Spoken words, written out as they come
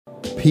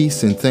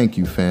Peace and thank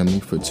you, family,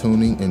 for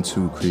tuning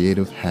into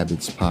Creative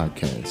Habits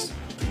Podcast.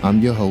 I'm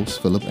your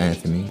host, Philip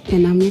Anthony.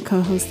 And I'm your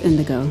co-host,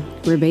 Indigo.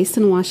 We're based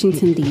in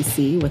Washington,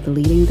 D.C. with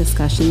leading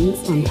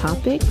discussions on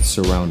topics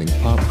surrounding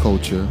pop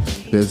culture,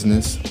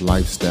 business,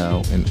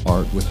 lifestyle, and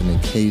art with an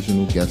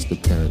occasional guest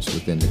appearance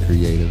within the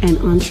creative and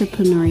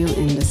entrepreneurial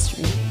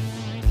industry.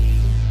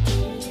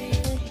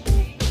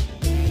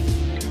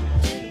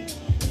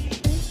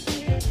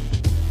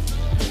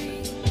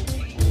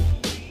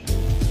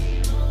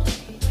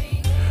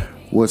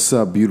 What's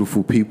up,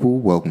 beautiful people?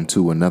 Welcome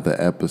to another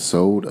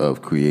episode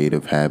of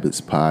Creative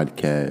Habits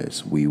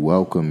Podcast. We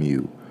welcome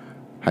you.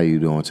 How you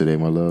doing today,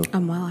 my love?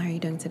 I'm well. How are you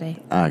doing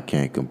today? I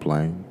can't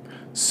complain.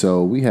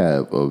 So we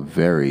have a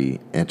very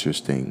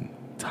interesting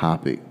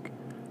topic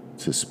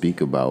to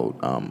speak about.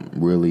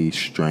 Really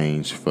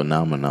strange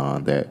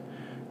phenomenon that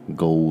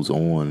goes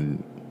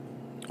on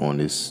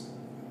this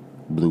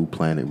blue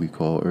planet we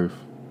call Earth.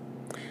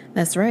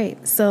 That's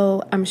right.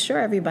 So I'm sure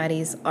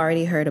everybody's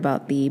already heard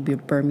about the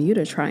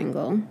Bermuda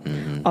Triangle,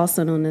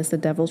 also known as the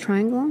Devil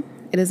Triangle.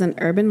 It is an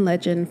urban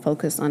legend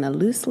focused on a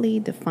loosely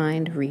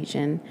defined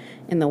region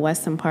in the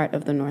western part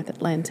of the North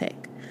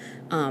Atlantic.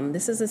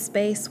 This is a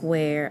space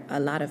where a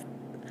lot of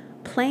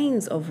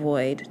planes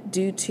avoid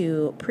due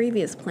to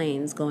previous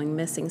planes going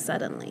missing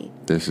suddenly.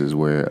 This is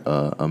where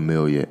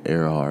Amelia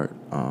Earhart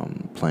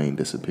plane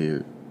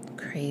disappeared.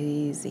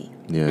 Crazy.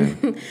 Yeah.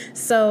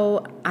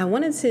 So I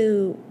wanted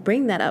to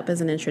bring that up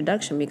as an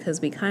introduction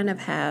because we kind of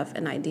have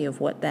an idea of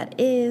what that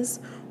is,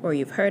 or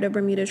you've heard of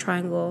Bermuda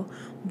Triangle,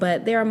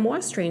 but there are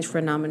more strange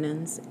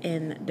phenomenons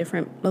in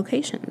different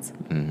locations.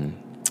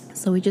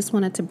 So we just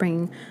wanted to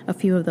bring a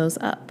few of those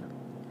up.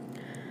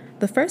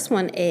 The first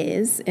one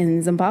is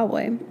in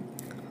Zimbabwe.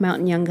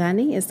 Mount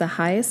Nyangani is the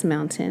highest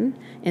mountain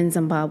in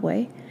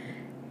Zimbabwe.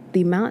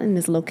 The mountain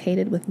is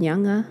located with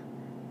Nyanga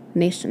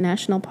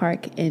National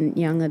Park in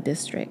Nyanga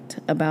District,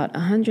 about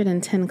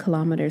 110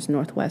 kilometers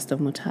northwest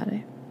of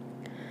Mutare.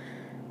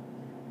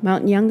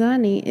 Mount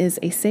Nyangani is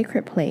a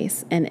sacred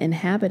place and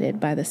inhabited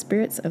by the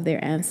spirits of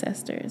their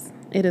ancestors.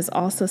 It is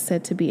also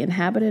said to be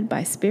inhabited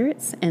by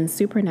spirits and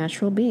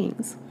supernatural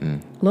beings.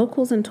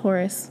 Locals and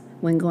tourists,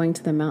 when going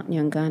to the Mount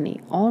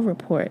Nyangani, all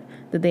report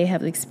that they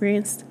have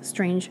experienced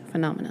strange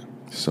phenomena.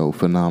 So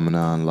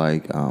phenomenon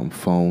like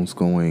phones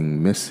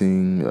going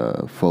missing,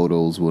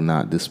 photos will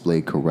not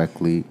display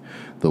correctly,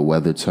 the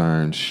weather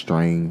turns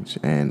strange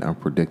and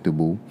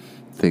unpredictable,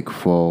 thick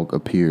fog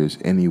appears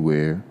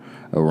anywhere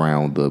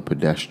around the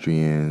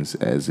pedestrians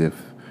as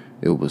if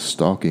it was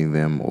stalking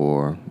them,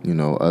 or,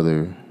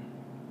 other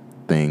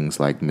things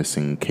like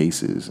missing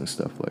cases and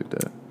stuff like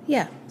that.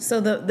 Yeah,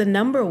 so the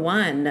number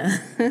one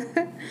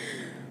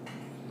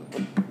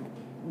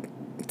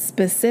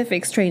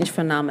specific strange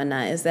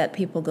phenomena is that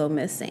people go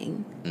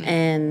missing.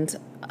 And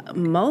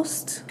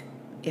most,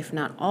 if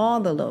not all,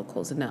 the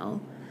locals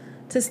know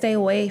to stay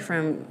away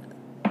from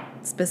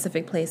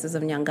specific places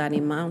of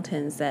Nyangani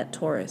Mountains that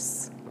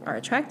tourists are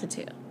attracted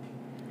to.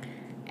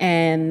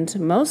 And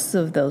most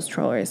of those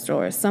tourists,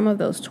 or some of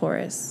those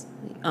tourists,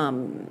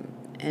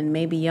 and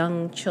maybe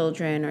young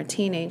children or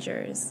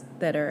teenagers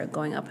that are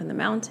going up in the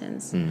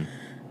mountains,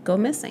 go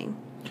missing.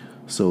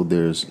 So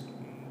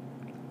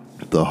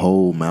the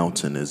whole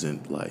mountain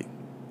isn't like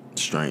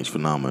strange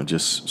phenomena,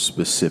 just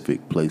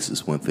specific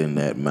places within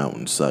that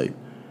mountain site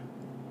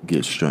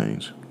get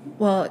strange.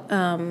 Well,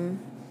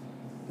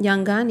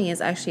 Nyangani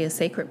is actually a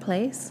sacred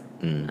place.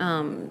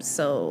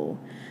 So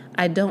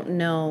I don't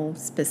know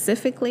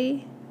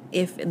specifically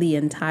if the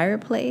entire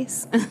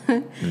place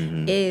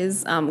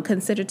is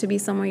considered to be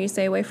somewhere you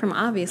stay away from.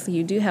 Obviously,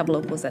 you do have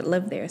locals that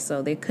live there,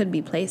 so there could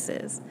be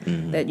places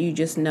that you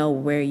just know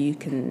where you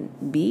can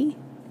be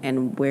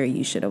and where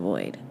you should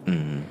avoid.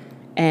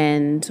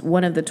 And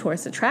one of the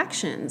tourist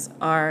attractions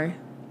are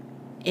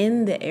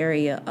in the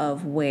area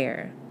of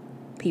where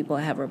people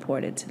have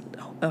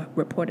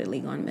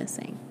reportedly gone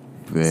missing.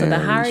 Very so the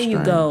higher strange.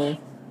 you go,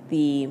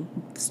 the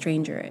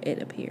stranger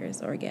it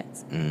appears or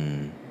gets.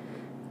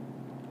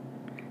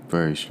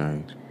 Very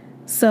strange.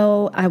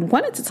 So I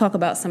wanted to talk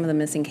about some of the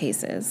missing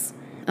cases.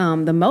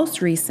 The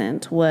most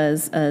recent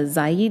was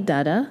Zaid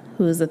Dada,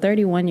 who is a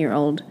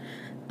 31-year-old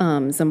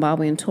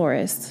Zimbabwean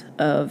tourist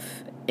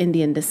of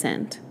Indian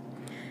descent.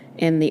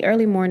 In the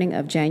early morning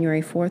of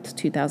January 4th,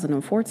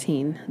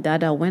 2014,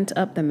 Dada went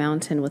up the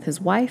mountain with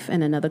his wife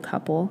and another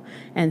couple,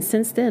 and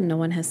since then, no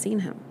one has seen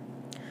him.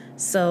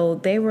 So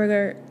they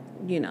were,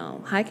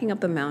 hiking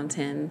up the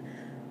mountain.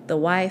 The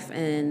wife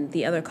and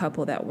the other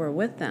couple that were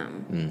with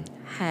them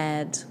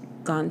had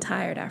gone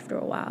tired after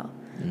a while.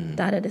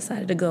 Dada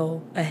decided to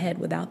go ahead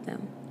without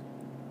them.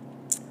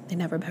 They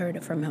never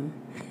heard from him.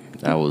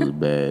 That was a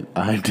bad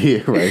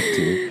idea right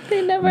there.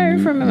 They never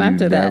heard from him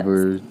after that.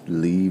 Never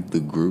leave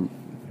the group.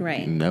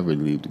 Right. Never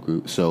leave the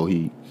group. So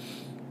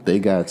they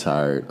got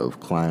tired of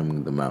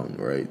climbing the mountain,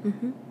 right?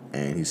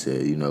 And he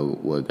said, you know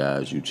what,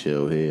 guys, you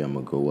chill here. I'm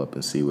going to go up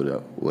and see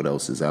what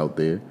else is out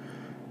there.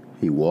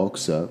 He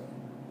walks up.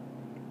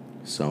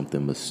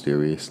 Something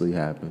mysteriously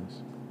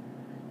happens.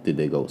 Did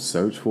they go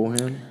search for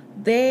him?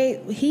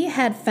 He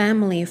had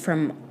family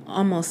from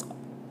almost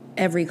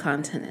every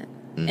continent.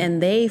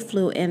 And they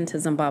flew into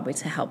Zimbabwe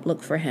to help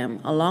look for him,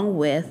 along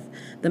with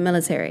the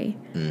military.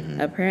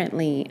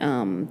 Apparently,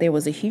 there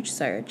was a huge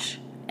search,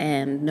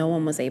 and no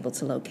one was able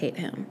to locate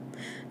him.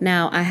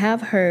 Now, I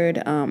have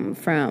heard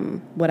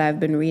from what I've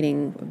been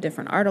reading,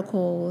 different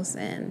articles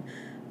and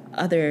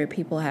other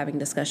people having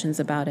discussions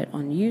about it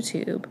on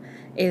YouTube,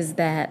 is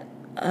that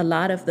a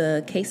lot of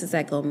the cases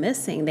that go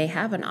missing, they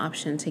have an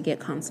option to get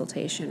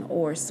consultation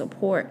or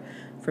support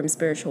from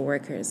spiritual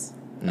workers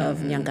of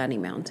Nyangani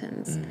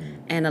Mountains.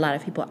 And a lot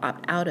of people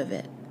opt out of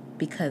it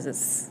because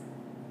it's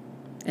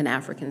an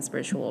African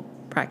spiritual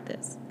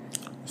practice.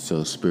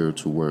 So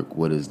spiritual work,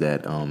 what is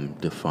that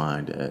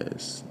defined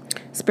as?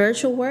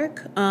 Spiritual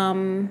work,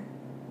 I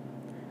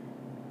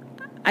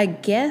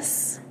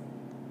guess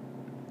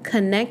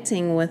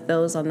connecting with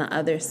those on the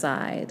other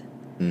side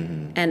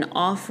and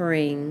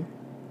offering,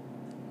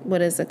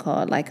 what is it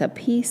called? Like a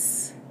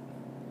peace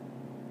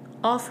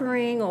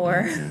offering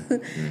or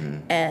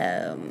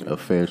A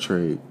fair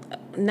trade.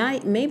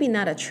 maybe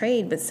not a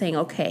trade, but saying,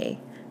 okay,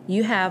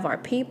 you have our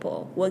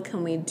people. What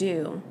can we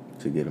do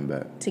To get them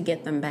back. to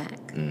get them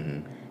back?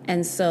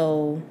 And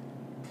so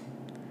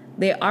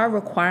there are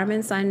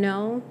requirements, I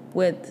know,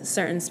 with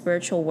certain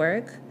spiritual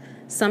work.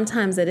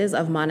 Sometimes it is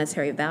of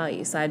monetary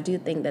value. So I do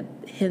think that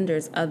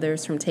hinders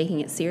others from taking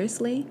it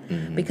seriously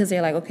because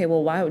they're like, okay,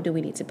 well, why do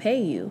we need to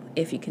pay you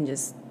if you can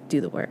just do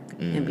the work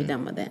and be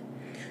done with it?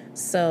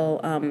 So,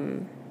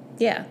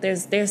 yeah,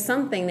 there's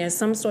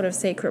some sort of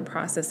sacred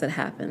process that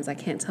happens. I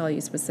can't tell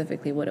you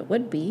specifically what it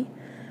would be,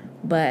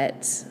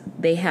 but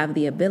they have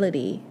the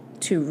ability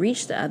to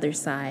reach the other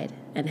side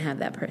and have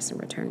that person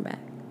return back.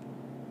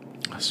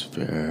 That's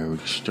very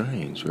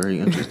strange, very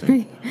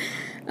interesting.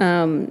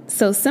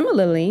 So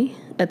similarly,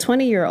 a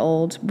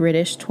 20-year-old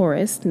British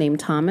tourist named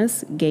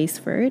Thomas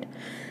Gaisford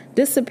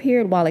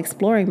disappeared while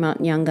exploring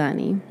Mount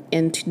Nyangani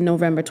in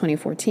November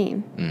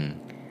 2014.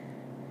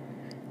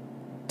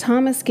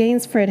 Thomas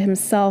Gainsford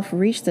himself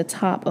reached the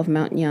top of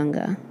Mount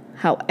Nyanga.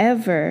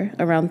 However,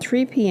 around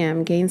 3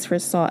 p.m.,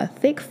 Gainsford saw a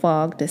thick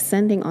fog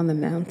descending on the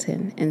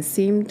mountain and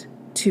seemed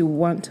to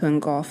want to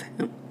engulf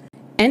him.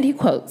 And he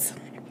quotes,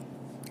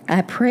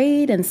 "I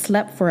prayed and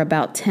slept for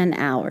about 10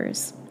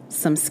 hours.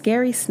 Some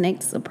scary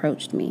snakes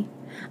approached me.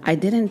 I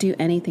didn't do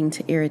anything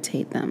to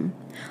irritate them.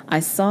 I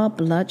saw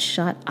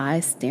bloodshot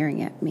eyes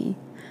staring at me.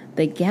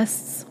 The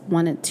guests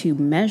wanted to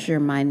measure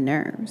my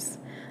nerves.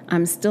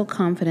 I'm still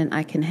confident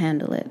I can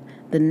handle it.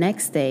 The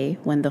next day,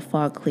 when the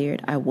fog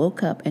cleared, I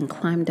woke up and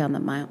climbed down the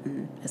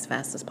mountain as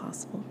fast as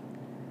possible."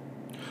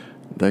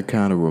 That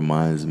kind of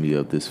reminds me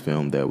of this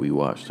film that we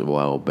watched a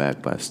while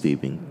back by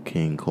Stephen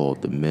King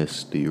called The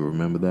Mist. Do you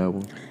remember that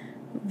one?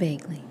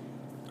 Vaguely.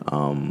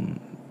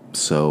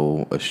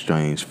 So a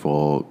strange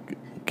fog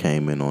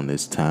came in on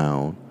this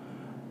town,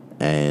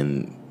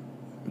 and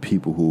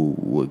people who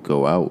would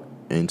go out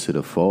into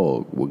the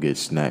fog would get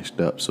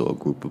snatched up. So a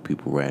group of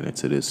people ran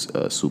into this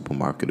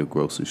supermarket or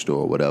grocery store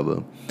or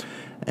whatever,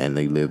 and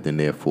they lived in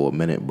there for a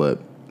minute, but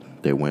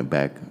they went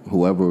back.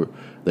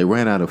 They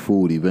ran out of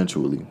food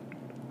eventually,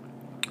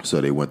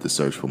 so they went to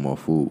search for more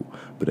food.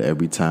 But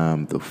every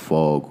time the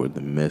fog or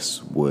the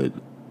mist would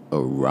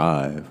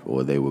arrive,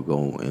 or they would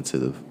go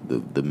into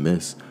the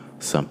mist,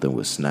 something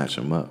would snatch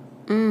them up.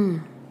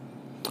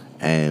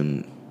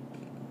 And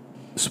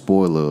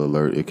spoiler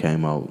alert, it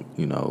came out,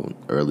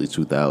 early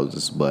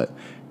 2000s, but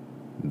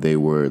they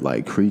were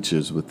like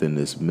creatures within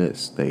this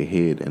mist. They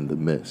hid in the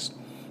mist.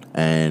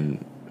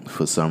 And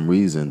for some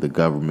reason, the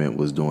government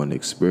was doing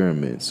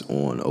experiments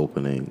on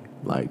opening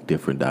like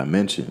different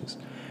dimensions.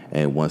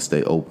 And once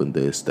they opened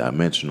this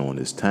dimension on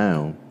this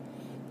town,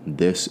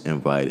 this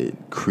invited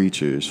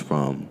creatures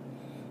from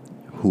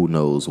who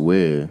knows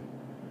where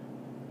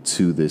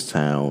to this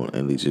town,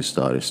 and they just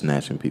started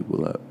snatching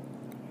people up.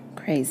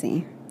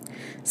 Crazy.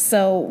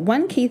 So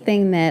one key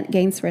thing that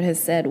Gainsford has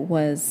said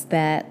was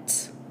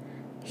that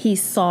he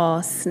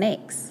saw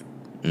snakes,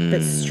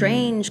 but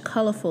strange,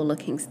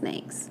 colorful-looking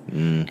snakes.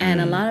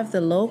 And a lot of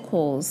the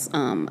locals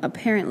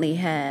apparently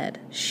had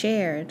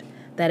shared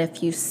that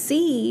if you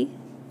see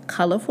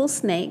colorful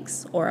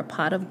snakes or a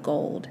pot of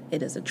gold,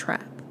 it is a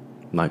trap.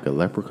 Like a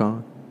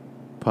leprechaun?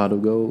 Pot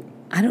of gold?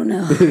 I don't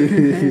know.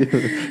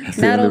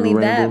 Not only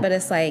that, but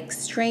it's like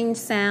strange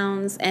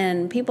sounds.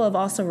 And people have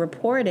also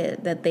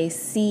reported that they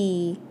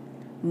see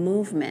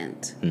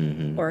movement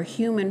or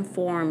human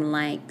form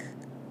like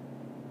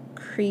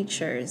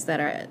creatures that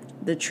are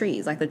the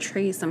trees. Like the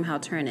trees somehow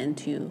turn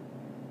into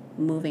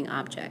moving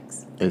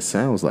objects. It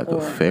sounds like a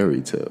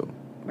fairy tale,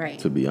 right?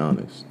 To be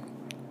honest.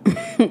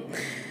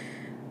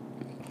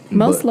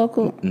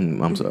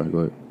 I'm sorry, go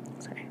ahead.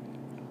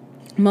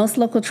 Most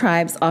local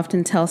tribes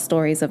often tell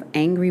stories of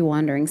angry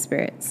wandering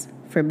spirits,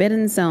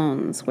 forbidden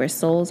zones where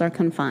souls are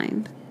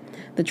confined.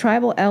 The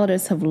tribal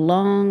elders have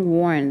long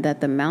warned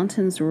that the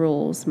mountain's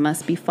rules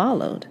must be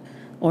followed,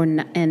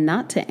 and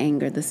not to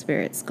anger the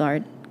spirits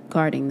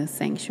guarding the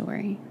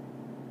sanctuary.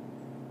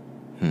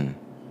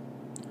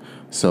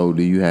 So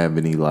do you have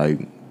any,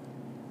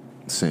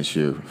 since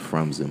you're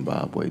from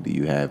Zimbabwe, do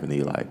you have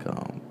any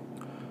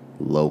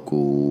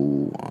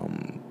local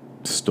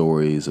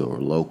stories or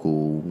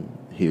local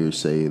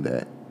hearsay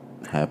that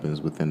happens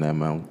within that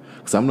mountain?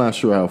 Because I'm not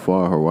sure how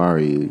far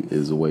Hawaii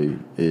is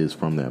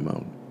from that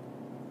mountain.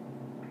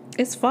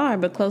 It's far,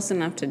 but close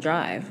enough to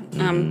drive.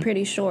 I'm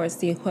pretty sure it's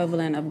the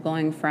equivalent of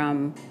going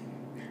from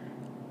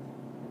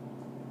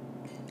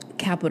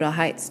Capitol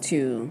Heights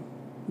to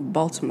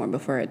Baltimore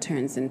before it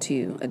turns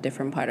into a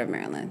different part of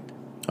Maryland.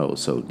 Oh,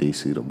 so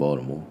D.C. to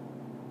Baltimore.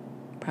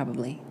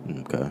 Probably.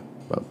 Okay.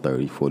 About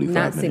 30, 45 Not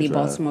minutes city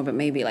drive. Baltimore, but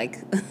maybe like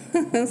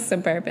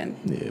suburban.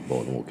 Yeah,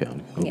 Baltimore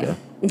County. Okay.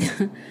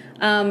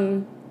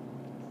 Yeah.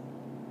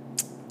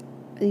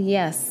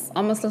 Yes,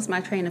 almost lost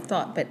my train of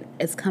thought, but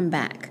it's come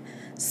back.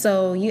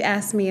 So you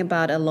asked me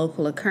about a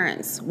local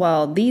occurrence.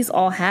 Well, these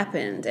all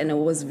happened, and it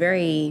was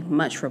very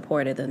much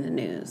reported in the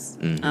news,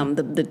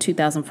 the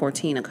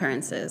 2014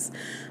 occurrences.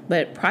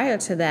 But prior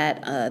to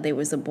that, there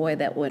was a boy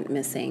that went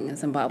missing, a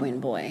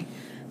Zimbabwean boy,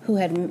 who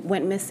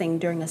went missing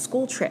during a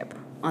school trip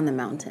on the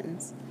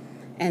mountains.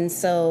 And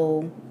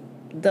so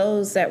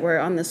those that were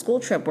on the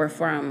school trip were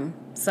from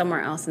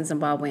somewhere else in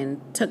Zimbabwe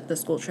and took the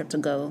school trip to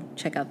go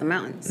check out the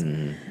mountains.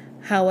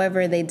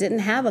 However, they didn't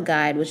have a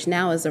guide, which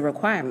now is a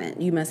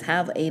requirement. You must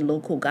have a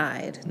local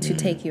guide to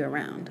take you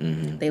around.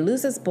 They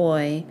lose this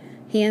boy.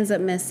 He ends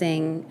up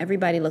missing.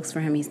 Everybody looks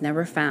for him. He's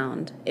never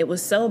found. It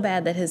was so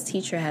bad that his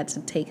teacher had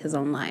to take his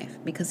own life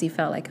because he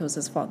felt like it was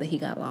his fault that he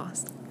got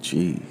lost.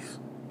 Jeez.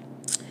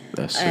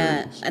 That's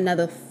serious.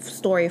 Another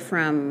story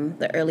from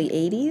the early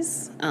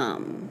 80s,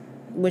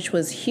 which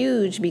was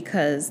huge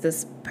because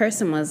this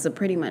person was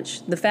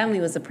the family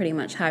was a pretty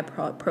much high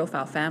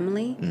profile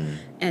family.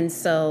 And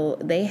so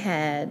they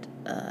had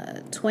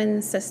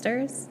twin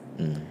sisters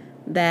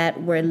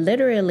that were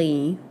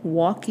literally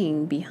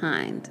walking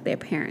behind their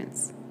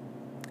parents.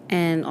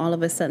 And all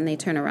of a sudden they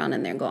turn around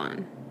and they're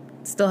gone.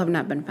 Still have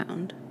not been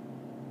found.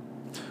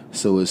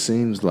 So it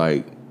seems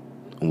like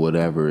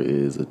whatever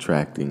is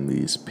attracting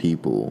these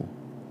people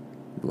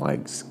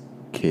likes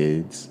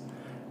kids,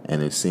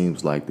 and it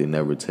seems like they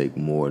never take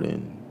more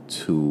than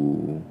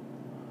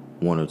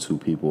one or two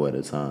people at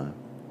a time.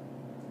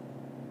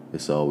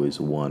 It's always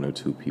one or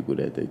two people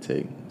that they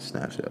take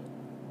snapshot,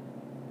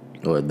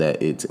 or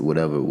that it's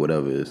whatever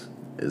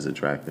is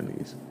attracting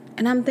these.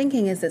 And I'm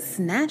thinking, is it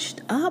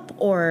snatched up,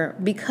 or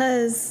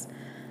because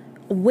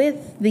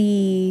with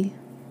the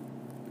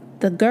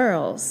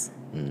girls,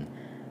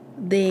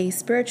 the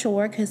spiritual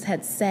workers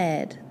had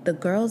said the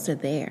girls are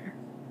there.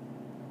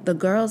 The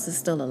girls are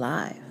still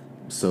alive.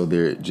 So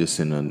they're just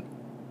in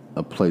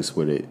a place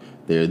where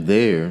they're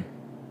there,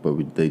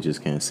 but they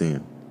just can't see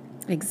them.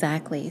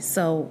 Exactly.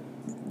 So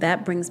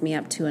that brings me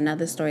up to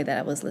another story that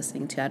I was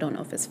listening to. I don't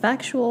know if it's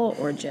factual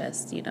or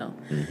just,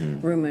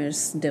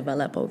 rumors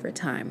develop over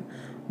time.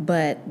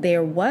 But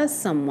there was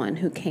someone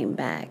who came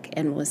back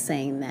and was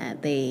saying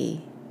that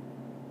they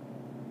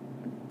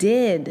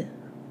did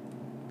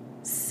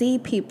see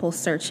people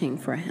searching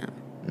for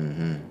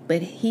him.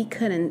 But he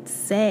couldn't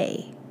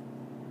say,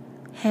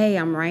 hey,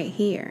 I'm right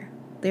here.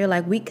 They're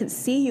like, we could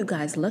see you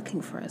guys looking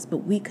for us, but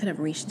we couldn't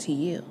reach to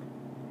you.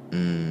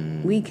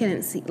 We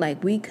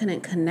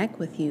couldn't connect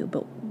with you,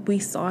 but we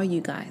saw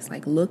you guys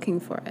looking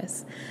for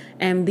us.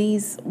 And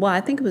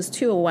I think it was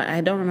 201.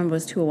 I don't remember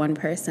if it was 201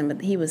 person,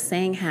 but he was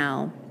saying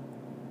how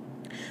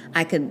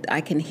I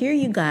can hear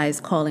you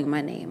guys calling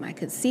my name. I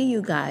could see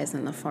you guys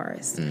in the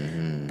forest.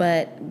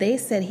 But they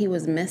said he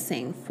was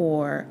missing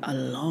for a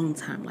long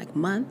time, like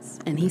months.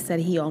 And he said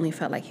he only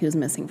felt like he was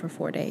missing for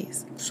 4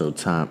 days. So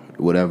time,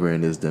 whatever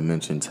in this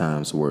dimension,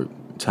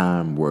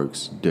 time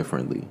works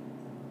differently.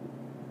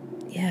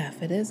 Yeah,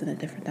 if it is in a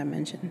different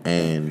dimension.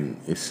 And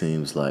it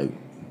seems like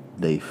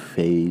they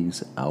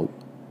phase out.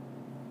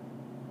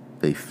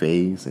 They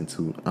phase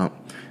into...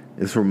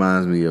 This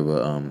reminds me of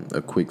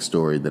a quick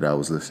story that I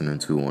was listening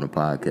to on a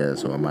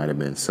podcast, or it might have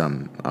been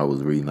something I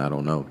was reading, I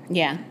don't know.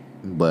 Yeah.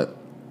 But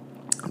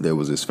there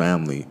was this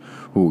family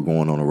who were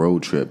going on a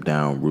road trip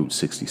down Route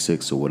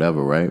 66 or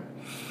whatever, right?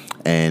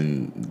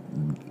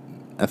 And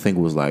I think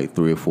it was like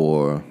 3 or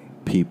 4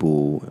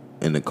 people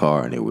in the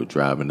car, and they were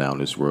driving down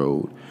this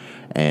road.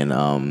 And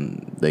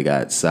they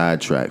got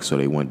sidetracked, so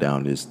they went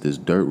down this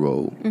dirt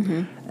road.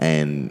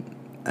 And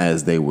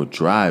as they were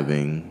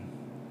driving,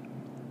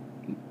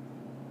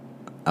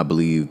 I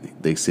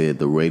believe they said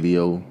the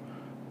radio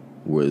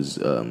was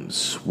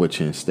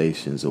switching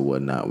stations or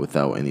whatnot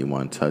without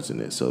anyone touching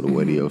it. So the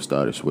radio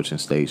started switching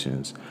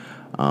stations.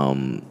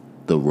 The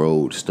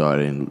road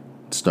started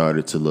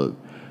to look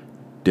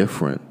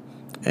different,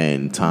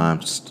 and time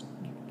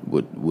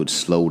would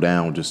slow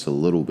down just a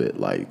little bit.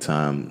 Like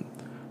time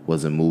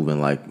wasn't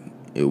moving like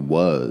it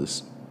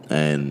was.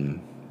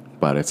 And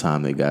by the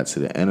time they got to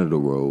the end of the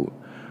road,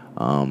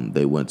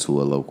 they went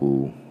to a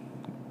local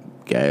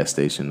gas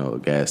station, or a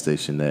gas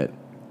station that,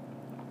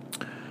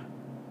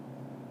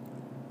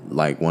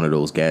 like one of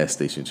those gas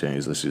station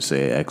chains, let's just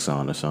say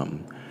Exxon or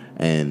something,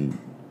 and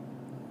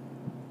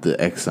the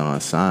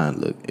Exxon sign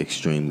looked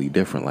extremely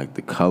different. Like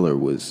the color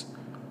was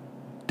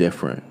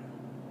different.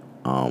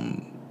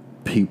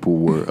 People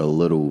were a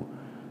little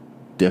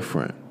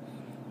different,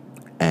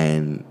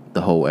 and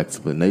the whole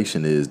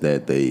explanation is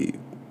that they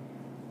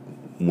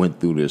went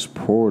through this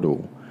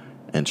portal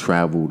and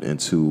traveled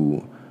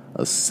into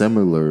a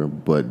similar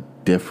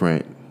but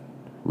different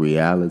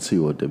reality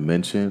or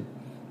dimension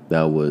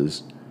that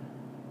was,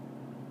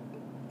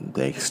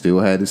 they still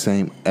had the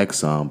same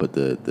exon, but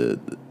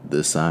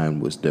the sign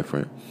was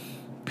different.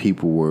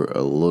 People were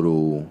a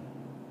little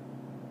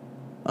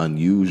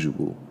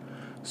unusual,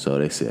 so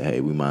they said,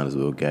 hey, we might as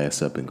well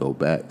gas up and go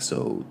back.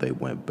 So they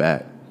went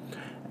back,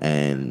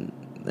 and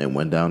they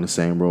went down the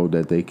same road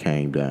that they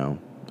came down,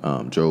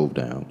 drove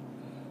down.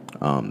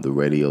 The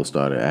radio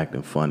started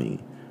acting funny,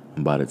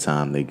 and by the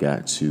time they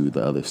got to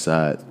the other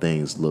side,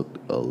 things looked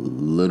a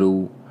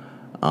little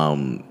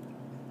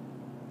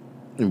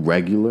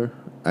regular,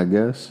 I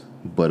guess,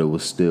 but it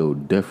was still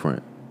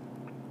different.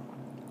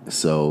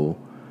 So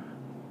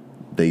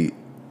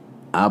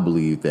I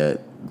believe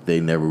that they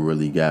never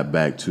really got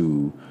back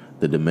to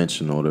the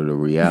dimension or the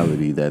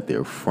reality that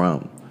they're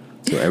from.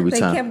 So every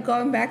time they kept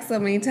going back so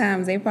many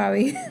times, they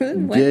probably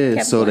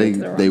so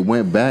they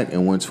went back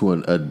and went to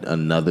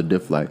another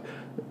like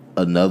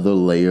another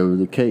layer of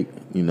the cake,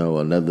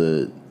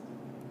 another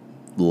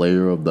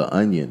layer of the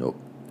onion,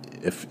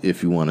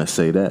 if you want to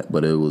say that.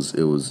 But it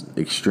was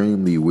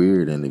extremely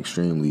weird and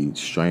extremely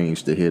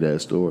strange to hear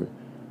that story.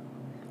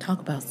 Talk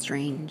about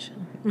strange.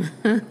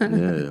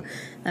 Yeah,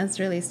 that's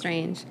really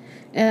strange.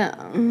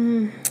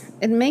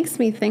 It makes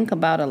me think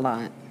about a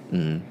lot.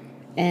 Mm-hmm.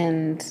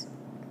 And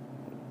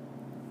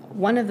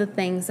one of the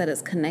things that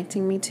it's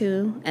connecting me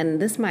to, and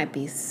this might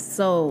be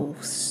so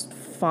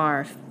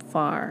far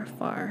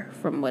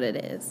from what it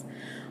is,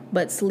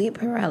 but sleep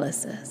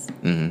paralysis,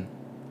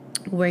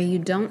 where you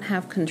don't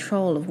have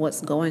control of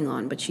what's going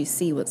on, but you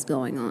see what's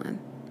going on.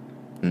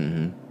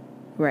 Mm-hmm.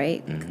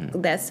 Right?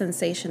 Mm-hmm. That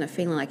sensation of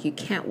feeling like you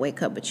can't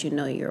wake up, but you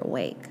know you're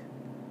awake.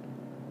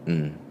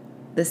 Mm.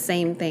 The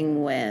same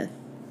thing with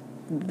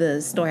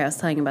the story I was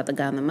telling you about the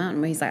guy on the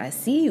mountain, where he's like, I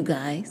see you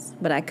guys,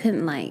 but I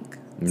couldn't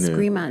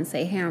scream out and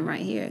say, hey, I'm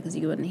right here, because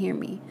you wouldn't hear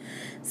me.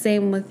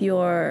 Same with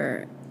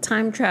your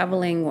time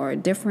traveling or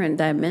different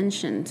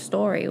dimension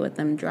story with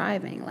them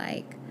driving.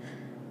 Like,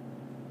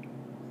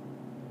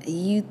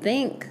 you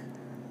think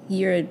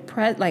you're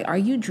are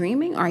you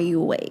dreaming? Are you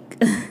awake?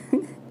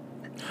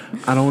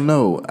 I don't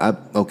know.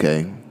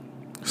 Okay.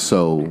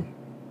 So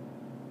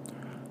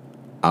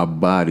our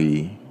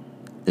body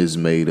is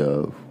made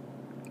of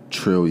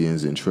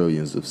trillions and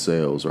trillions of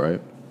cells,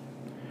 right?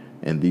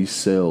 And these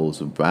cells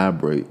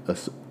vibrate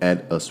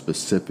at a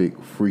specific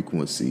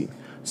frequency,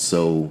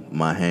 so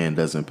my hand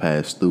doesn't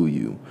pass through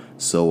you,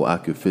 so I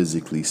could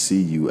physically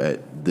see you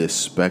at this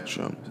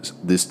spectrum.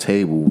 This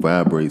table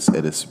vibrates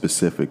at a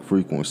specific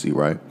frequency,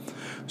 right?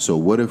 So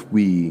what if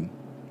we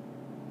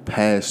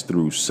pass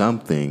through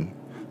something,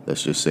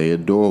 let's just say a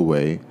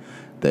doorway,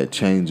 that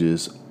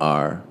changes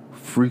our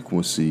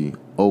frequency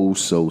oh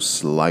so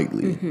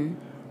slightly? Mm-hmm.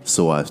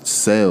 So our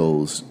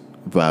cells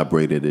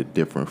vibrated at a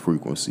different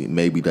frequency.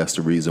 Maybe that's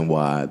the reason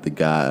why the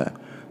guy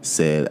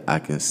said, I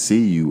can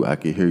see you, I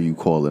can hear you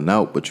calling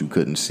out, but you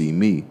couldn't see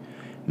me.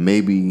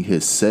 Maybe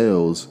his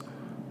cells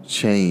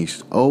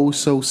changed oh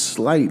so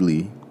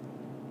slightly.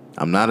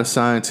 I'm not a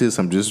scientist,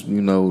 I'm just,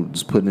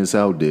 just putting this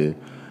out there,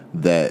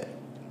 that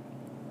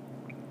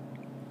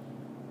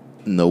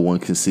no one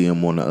can see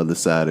him on the other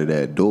side of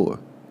that door.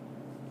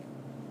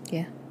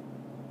 Yeah.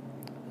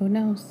 Who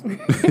knows?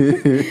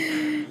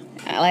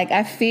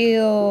 I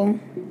feel...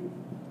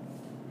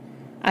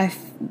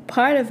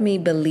 part of me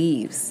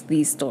believes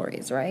these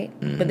stories, right?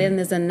 Mm-hmm. But then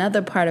there's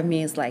another part of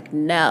me is like,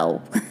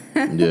 no.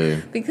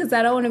 Yeah. Because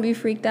I don't want to be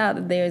freaked out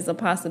that there's a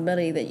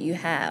possibility that you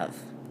have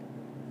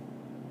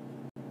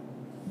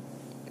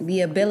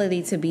the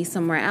ability to be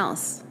somewhere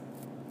else.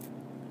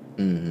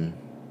 Mm-hmm.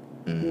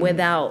 Mm-hmm.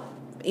 Without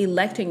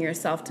electing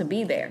yourself to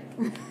be there.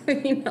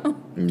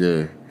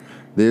 Yeah.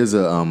 There's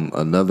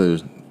another,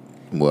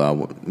 well, I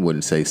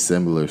wouldn't say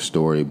similar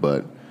story,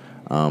 but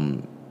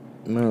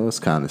no, it's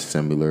kind of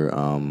similar.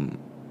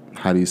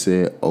 How do you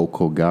say it?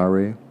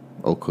 Okogare?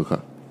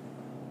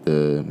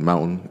 The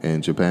mountain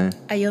in Japan?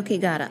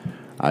 Ayokigara,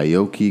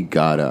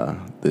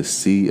 the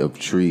Sea of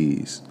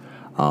Trees.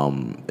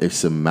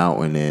 It's a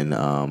mountain in,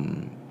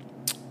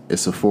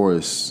 it's a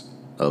forest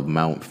of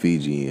Mount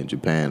Fuji in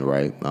Japan,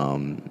 right?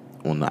 On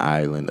the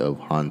island of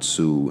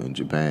Honshu in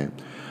Japan.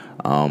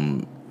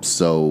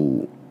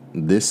 So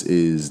this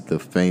is the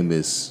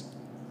famous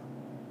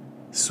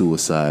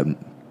suicide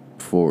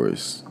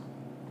forest.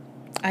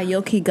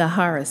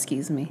 Ayokigahara,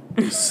 excuse me.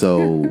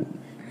 So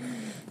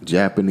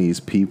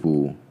Japanese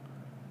people,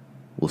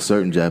 well,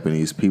 certain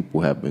Japanese people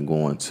have been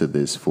going to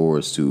this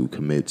forest to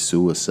commit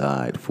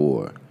suicide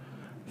for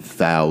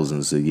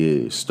thousands of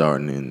years,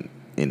 starting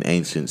in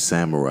ancient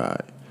samurai.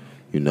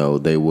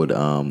 They would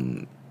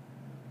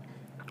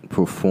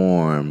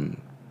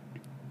perform,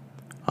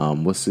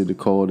 what's it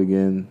called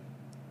again?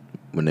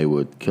 When they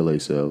would kill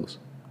themselves.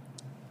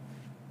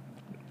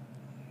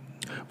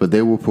 But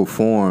they will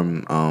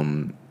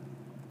perform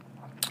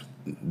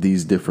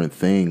these different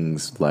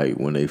things, like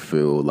when they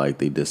feel like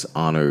they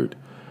dishonored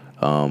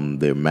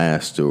their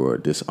master or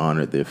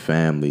dishonored their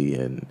family,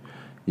 and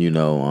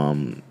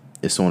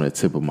it's on the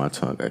tip of my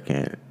tongue.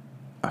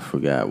 I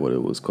forgot what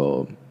it was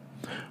called.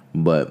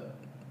 But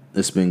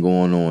it's been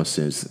going on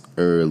since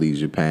early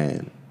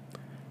Japan.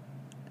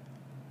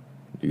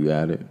 You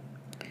got it?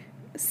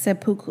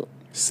 Seppuku.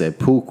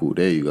 Seppuku.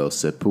 There you go.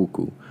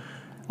 Seppuku.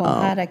 Or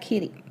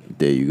harakiri.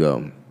 There you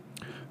go.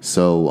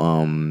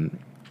 So,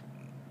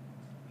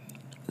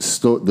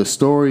 the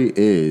story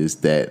is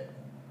that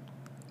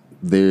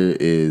there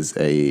is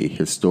a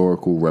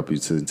historical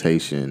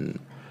reputation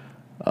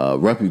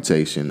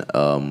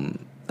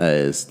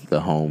as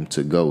the home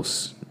to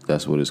ghosts.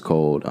 That's what it's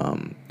called.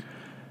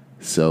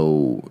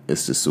 So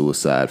it's the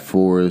suicide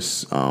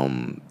forest.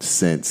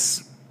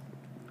 Since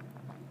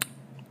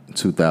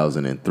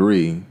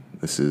 2003,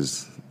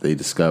 they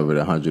discovered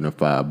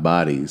 105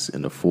 bodies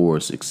in the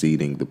forest,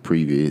 exceeding the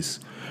previous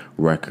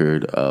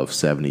record of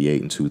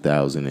 78 in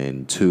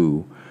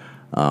 2002.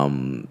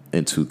 In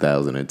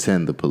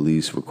 2010, the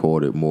police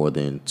recorded more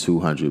than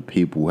 200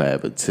 people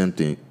have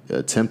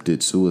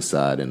attempted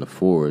suicide in the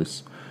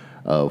forest,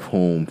 of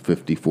whom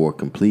 54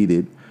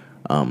 completed.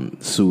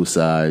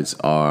 Suicides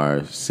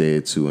are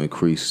said to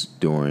increase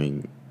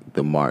during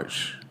the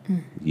March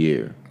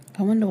year.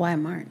 I wonder why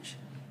March.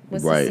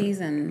 What's the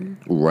season?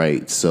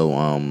 Right. So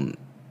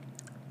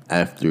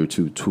after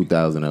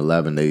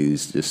 2011, they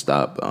just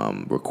stopped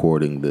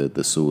recording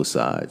the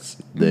suicides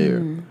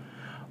there.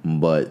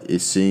 But it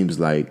seems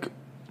like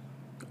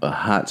a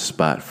hot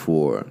spot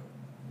for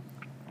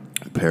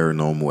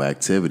paranormal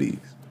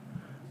activities.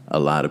 A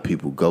lot of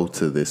people go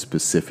to this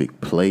specific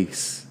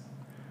place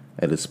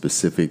at a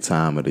specific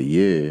time of the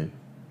year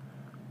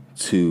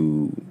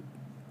to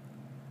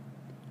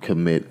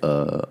commit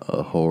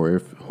a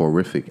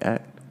horrific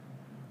act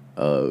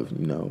of,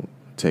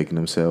 taking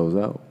themselves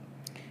out.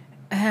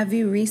 Have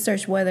you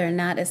researched whether or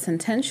not it's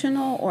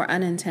intentional or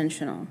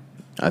unintentional?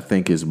 I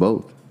think it's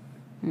both.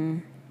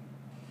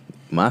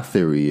 My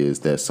theory is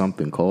that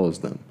something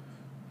caused them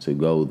to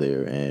go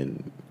there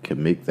and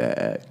commit that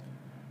act.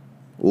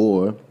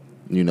 Or,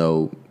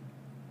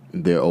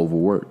 they're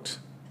overworked.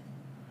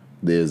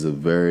 There's a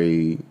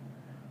very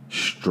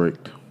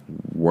strict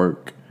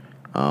work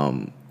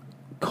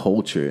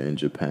culture in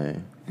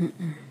Japan.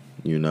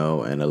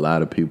 And a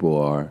lot of people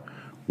are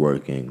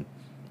working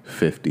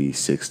 50,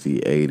 60,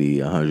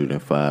 80,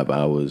 105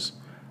 hours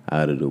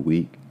out of the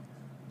week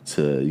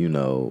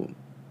to,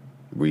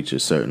 reach a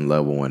certain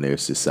level in their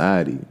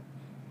society.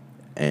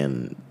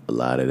 And a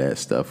lot of that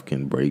stuff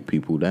can break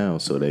people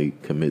down, so they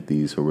commit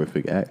these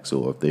horrific acts.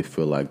 Or if they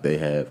feel like they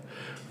have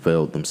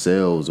failed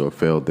themselves or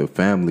failed their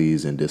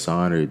families and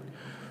dishonored,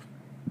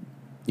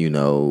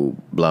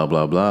 blah,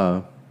 blah,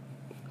 blah,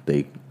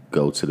 they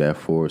go to that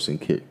forest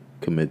and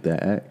commit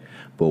that act.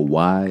 But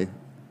why?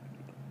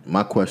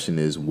 My question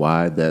is,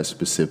 why that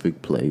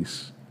specific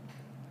place,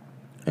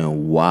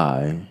 and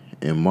why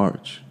in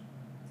March?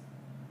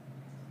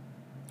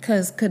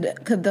 Because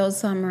could those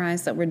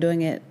summarize that we're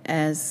doing it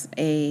as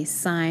a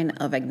sign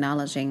of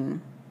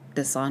acknowledging,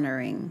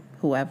 dishonoring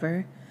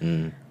whoever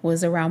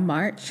was around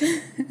March?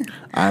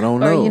 I don't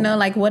know.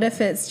 Or, what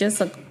if it's just,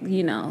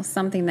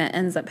 something that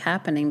ends up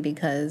happening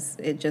because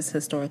it just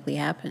historically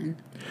happened?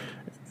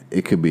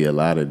 It could be a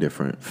lot of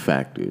different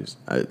factors.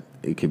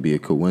 It could be a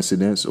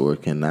coincidence, or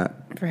it cannot.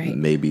 Right.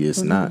 Maybe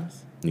it's not.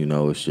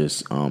 It's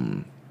just,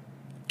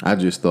 I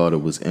just thought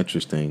it was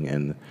interesting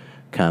and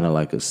kind of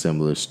like a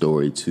similar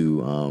story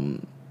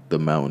to the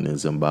mountain in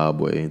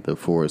Zimbabwe, the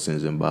forest in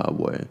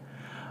Zimbabwe.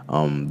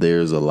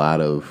 There's a lot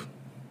of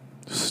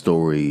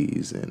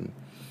stories and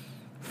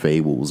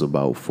fables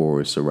about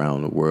forests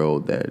around the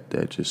world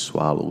that just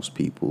swallows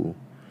people,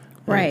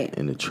 right?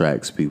 And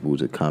attracts people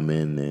to come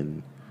in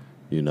and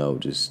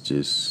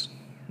just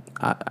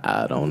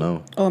I don't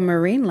know. Or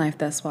marine life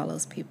that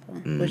swallows people,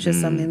 which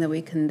is something that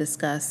we can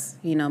discuss.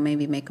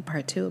 Maybe make a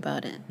part 2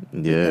 about it.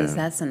 Yeah, because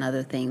that's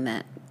another thing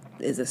that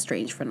is a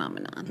strange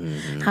phenomenon.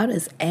 How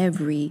does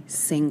every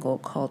single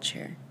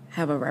culture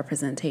have a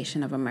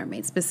representation of a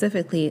mermaid,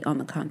 specifically on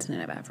the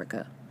continent of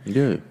Africa?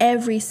 Yeah.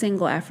 Every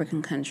single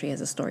African country has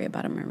a story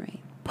about a mermaid.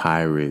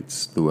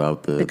 Pirates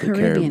throughout the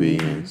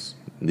Caribbean.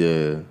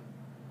 Yeah.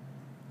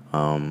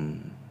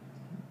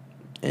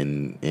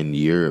 And in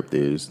Europe,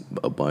 there's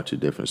a bunch of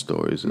different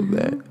stories of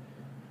that.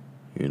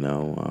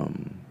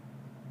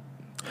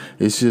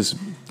 It's just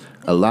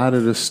a lot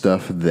of the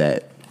stuff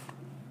that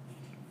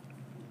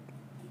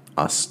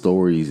are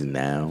stories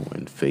now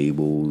and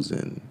fables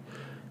and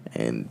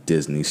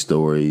Disney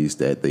stories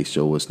that they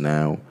show us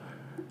now.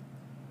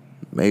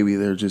 Maybe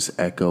they're just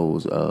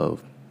echoes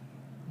of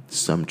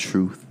some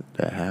truth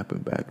that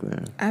happened back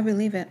then. I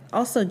believe it.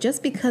 Also,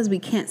 just because we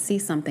can't see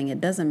something,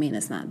 it doesn't mean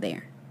it's not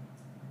there.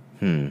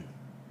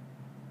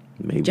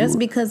 Maybe just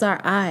because our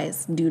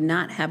eyes do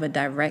not have a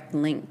direct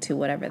link to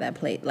whatever that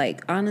place.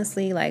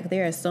 Honestly,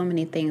 there are so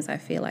many things I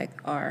feel like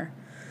are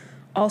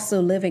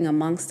also living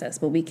amongst us,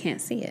 but we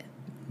can't see it.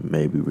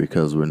 Maybe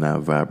because we're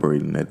not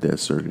vibrating at that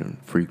certain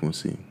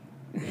frequency.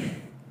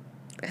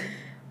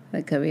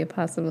 That could be a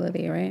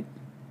possibility, right?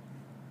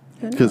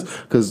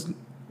 Because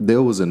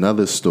there was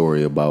another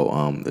story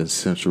about in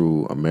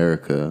Central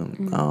America,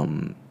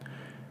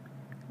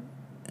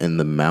 in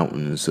the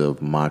mountains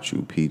of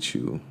Machu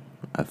Picchu.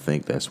 I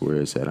think that's where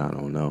it's at. I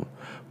don't know.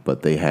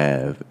 But they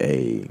have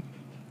a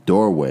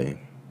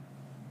doorway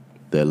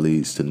that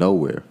leads to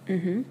nowhere.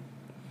 Mm-hmm.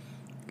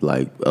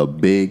 Like a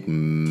big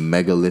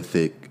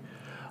megalithic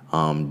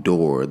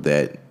door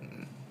that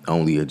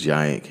only a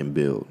giant can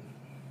build.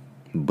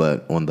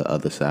 But on the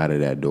other side of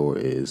that door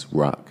is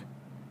rock,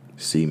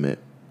 cement.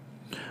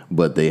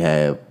 But they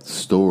have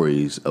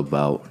stories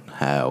about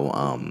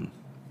how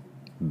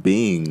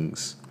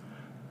beings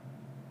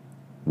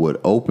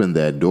would open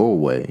that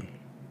doorway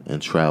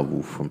and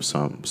travel from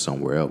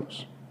somewhere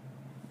else.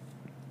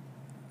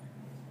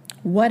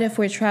 What if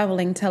we're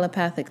traveling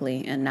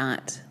telepathically and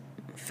not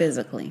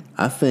physically?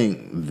 I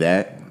think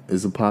that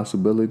is a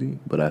possibility,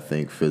 but I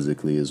think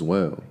physically as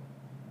well.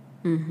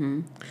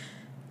 Mm-hmm.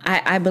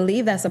 I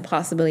believe that's a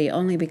possibility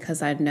only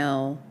because I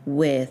know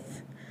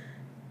with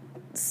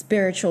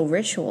spiritual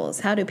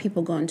rituals, how do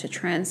people go into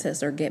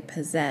trances or get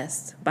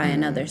possessed by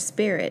another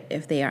spirit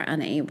if they are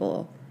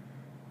unable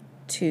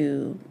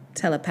to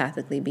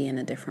telepathically be in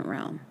a different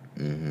realm?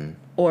 Mm-hmm.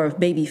 Or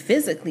maybe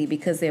physically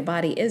because their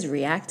body is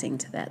reacting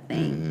to that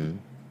thing.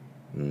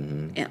 Mm-hmm.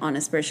 Mm-hmm. And on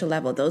a spiritual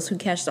level, those who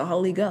catch the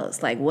Holy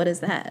Ghost, like, what is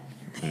that?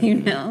 Mm-hmm. You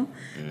know?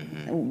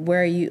 Mm-hmm.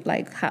 Where are you,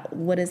 like,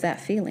 what is that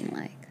feeling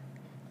like?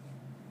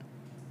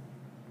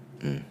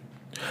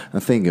 I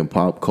think in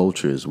pop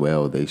culture as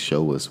well, they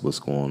show us what's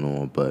going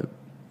on, but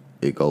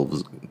it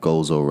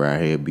goes over our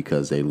head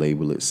because they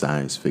label it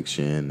science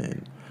fiction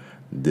and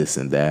this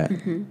and that.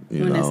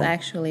 Mm-hmm. When it's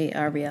actually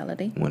our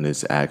reality. When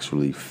it's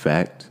actually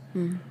fact.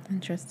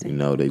 Interesting.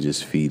 They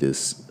just feed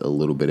us a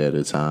little bit at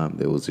a time.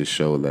 There was this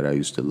show that I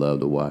used to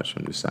love to watch,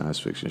 the science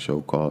fiction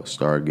show called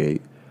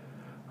Stargate.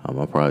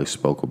 I probably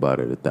spoke about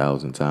it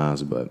 1,000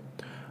 times, but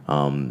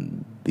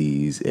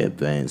these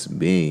advanced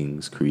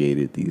beings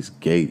created these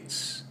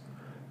gates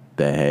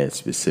that had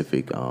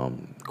specific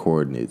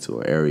coordinates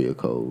or area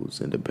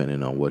codes, and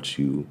depending on what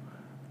you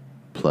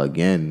plug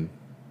in,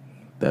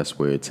 that's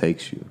where it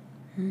takes you.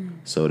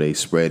 So they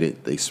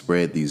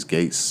spread these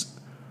gates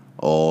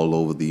all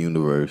over the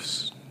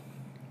universe,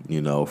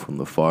 from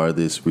the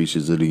farthest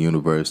reaches of the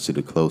universe to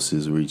the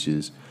closest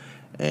reaches,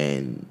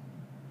 and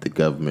the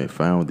government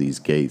found these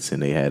gates,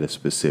 and they had a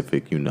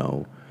specific,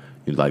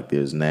 like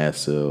there's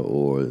NASA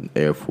or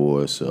Air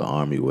Force or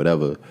Army,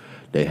 whatever.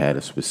 They had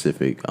a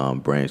specific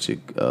branch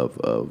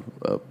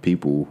of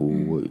people who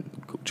would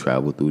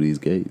travel through these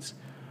gates,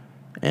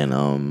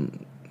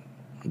 and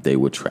they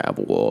would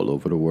travel all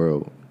over the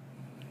world.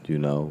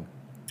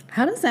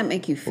 How does that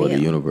make you feel? Or the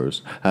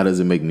universe. How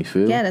does it make me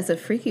feel? Yeah, does it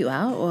freak you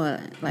out,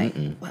 or like,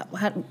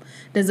 how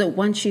does it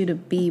want you to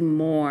be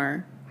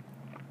more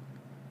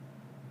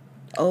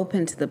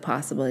open to the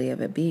possibility of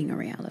it being a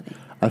reality?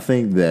 I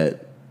think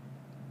that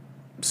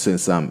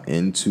since I'm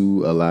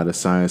into a lot of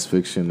science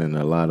fiction and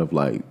a lot of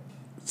like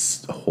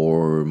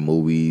horror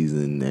movies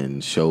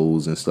and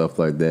shows and stuff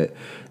like that,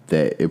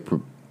 that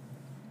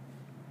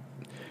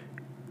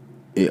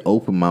it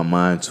opened my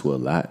mind to a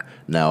lot.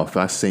 Now, if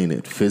I seen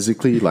it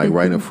physically, like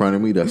right in front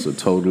of me, that's a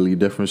totally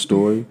different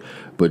story.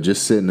 But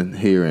just sitting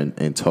here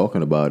and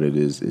talking about it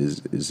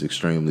is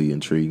extremely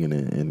intriguing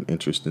and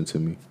interesting to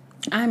me.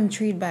 I'm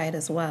intrigued by it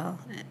as well.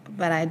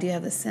 But I do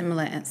have a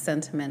similar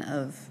sentiment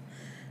of,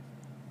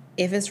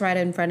 if it's right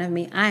in front of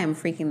me, I am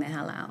freaking the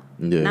hell out.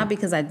 Yeah. Not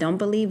because I don't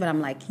believe, but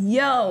I'm like,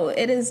 yo,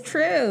 it is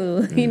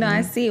true. Mm-hmm.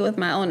 I see it with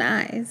my own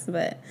eyes.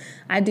 But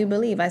I do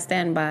believe, I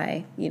stand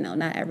by,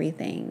 not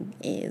everything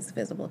is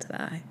visible to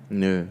the eye.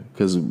 Yeah,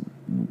 because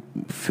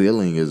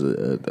feeling is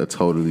a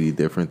totally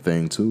different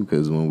thing, too.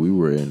 Because when we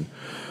were in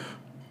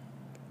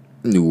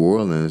New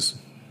Orleans,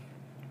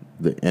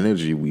 the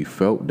energy we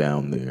felt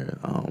down there,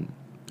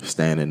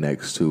 standing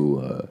next to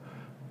a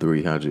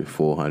 300,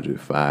 400,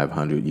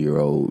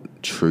 500-year-old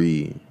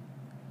tree,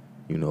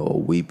 a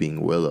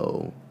weeping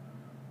willow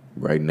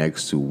right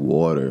next to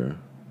water,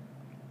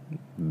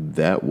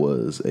 that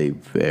was a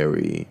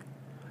very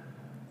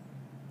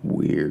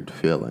weird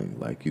feeling.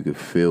 Like, you could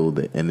feel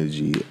the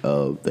energy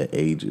of the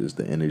ages,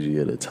 the energy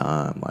of the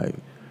time. Like,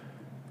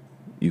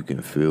 you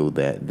can feel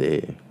that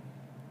there.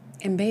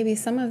 And baby,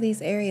 some of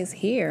these areas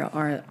here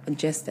are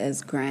just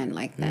as grand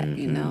like that,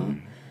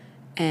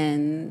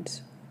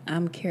 And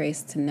I'm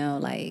curious to know,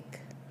 like,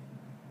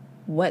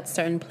 what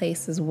certain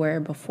places were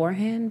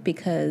beforehand,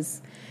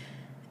 because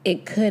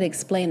it could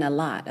explain a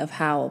lot of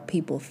how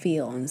people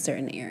feel in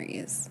certain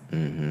areas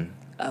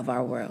of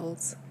our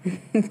worlds.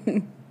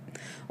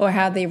 Or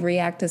how they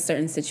react to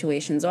certain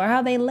situations, or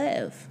how they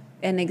live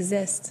and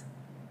exist.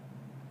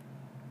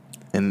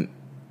 And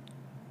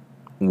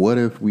what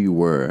if we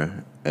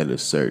were at a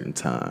certain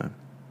time,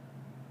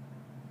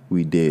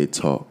 we did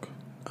talk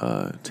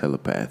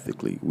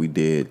telepathically, we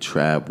did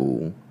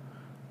travel,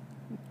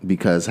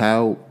 because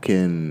how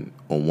can,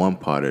 on one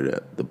part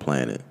of the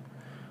planet,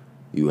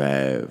 you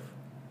have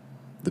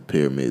the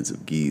pyramids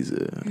of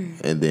Giza,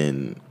 and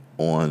then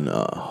on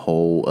a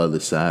whole other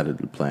side of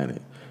the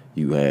planet,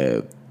 you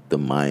have the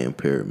Mayan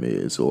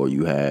pyramids, or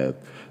you have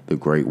the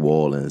Great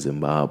Wall in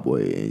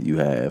Zimbabwe, and you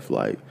have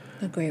like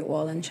the Great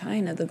Wall in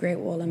China, the Great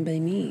Wall in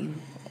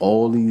Benin.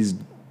 all these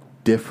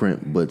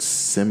different but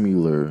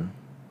similar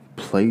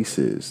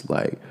places.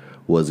 Like,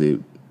 was it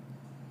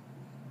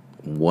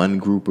one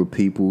group of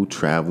people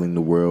traveling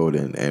the world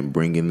and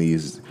bringing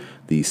these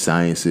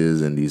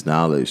sciences and these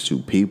knowledge to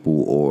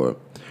people, or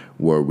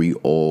were we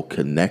all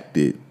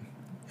connected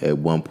at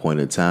one point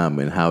in time?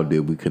 And how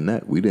did we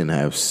connect? We didn't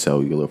have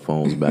cellular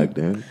phones back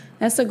then.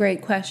 That's a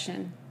great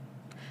question.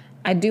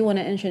 I do want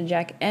to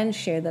interject and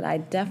share that I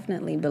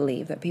definitely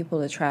believe that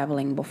people are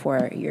traveling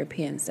before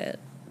Europeans did.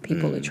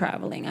 People are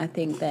traveling. I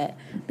think that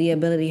the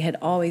ability had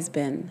always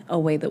been a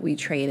way that we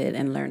traded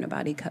and learned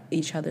about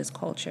each other's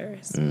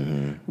cultures.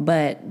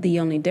 But the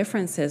only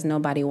difference is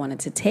nobody wanted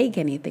to take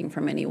anything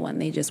from anyone.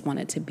 They just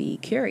wanted to be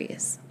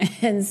curious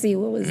and see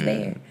what was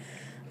there.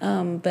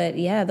 But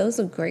yeah, those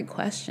are great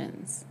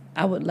questions.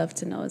 I would love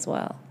to know as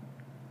well.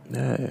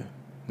 Yeah.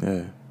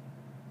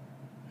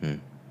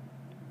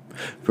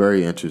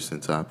 Very interesting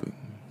topic.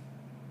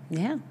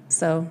 Yeah.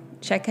 So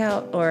check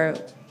out or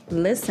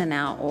listen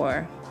out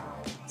or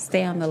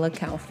stay on the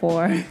lookout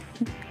for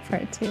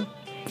part 2.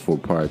 For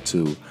part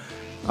 2.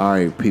 All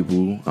right,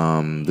 people.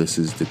 This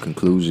is the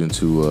conclusion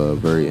to a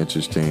very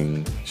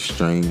interesting,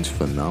 strange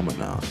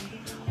phenomenon.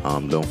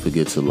 Don't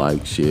forget to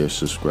like, share,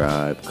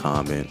 subscribe,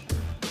 comment.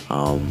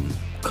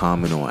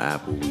 Comment on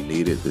Apple. We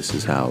need it. This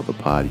is how the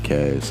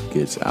podcast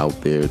gets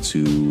out there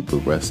to the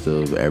rest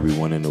of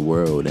everyone in the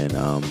world. And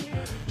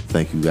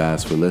thank you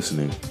guys for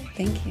listening.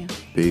 Thank you.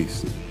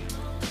 Peace.